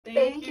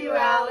Thank you,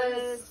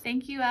 Alice.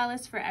 Thank you,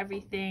 Alice, for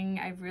everything.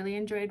 I've really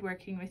enjoyed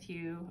working with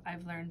you.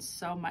 I've learned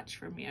so much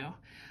from you.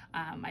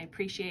 I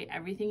appreciate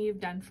everything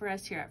you've done for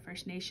us here at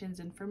First Nations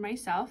and for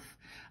myself.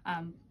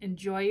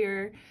 Enjoy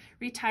your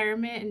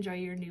retirement, enjoy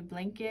your new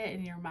blanket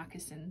and your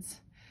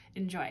moccasins.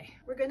 Enjoy.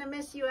 We're gonna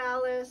miss you,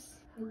 Alice.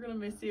 We're gonna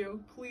miss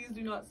you. Please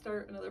do not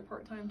start another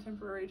part-time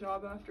temporary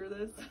job after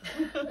this.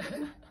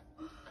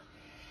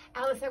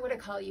 Alice, I want to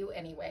call you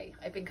anyway.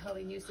 I've been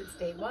calling you since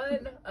day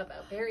one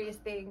about various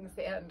things,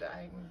 and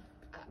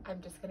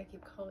I'm just gonna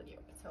keep calling you.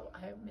 So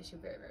I miss you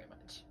very, very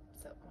much.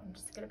 So I'm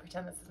just gonna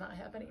pretend this is not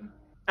happening.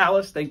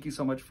 Alice, thank you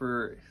so much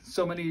for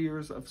so many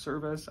years of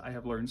service. I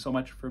have learned so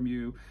much from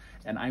you,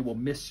 and I will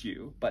miss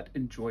you, but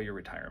enjoy your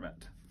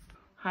retirement.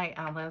 Hi,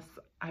 Alice.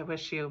 I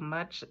wish you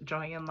much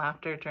joy and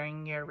laughter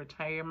during your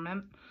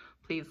retirement.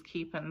 Please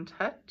keep in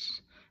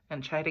touch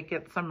and try to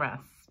get some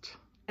rest.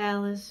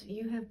 Alice,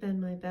 you have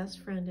been my best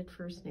friend at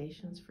First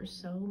Nations for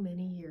so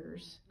many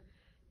years.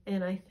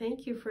 And I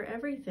thank you for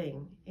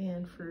everything.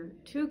 And for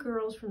two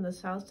girls from the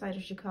south side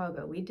of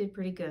Chicago, we did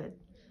pretty good.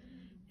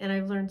 And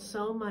I've learned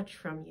so much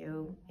from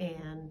you,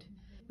 and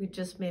we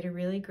just made a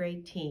really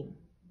great team.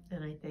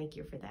 And I thank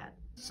you for that.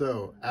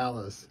 So,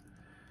 Alice,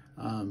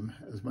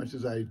 as much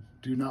as I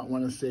do not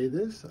want to say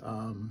this,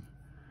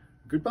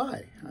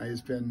 goodbye.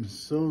 It's been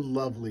so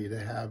lovely to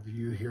have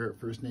you here at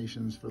First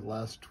Nations for the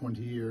last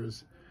 20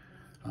 years.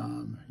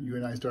 You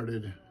and I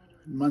started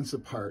months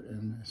apart,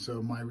 and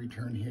so my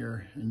return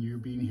here and you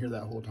being here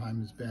that whole time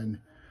has been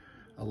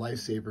a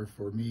lifesaver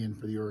for me and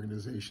for the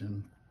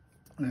organization.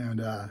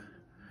 And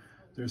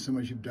there's so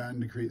much you've done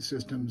to create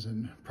systems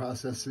and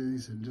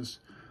processes and just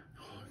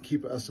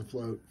keep us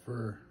afloat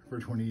for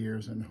 20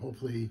 years. And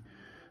hopefully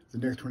the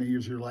next 20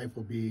 years of your life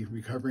will be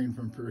recovering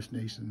from First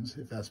Nations,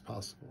 if that's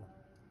possible.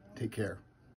 Take care.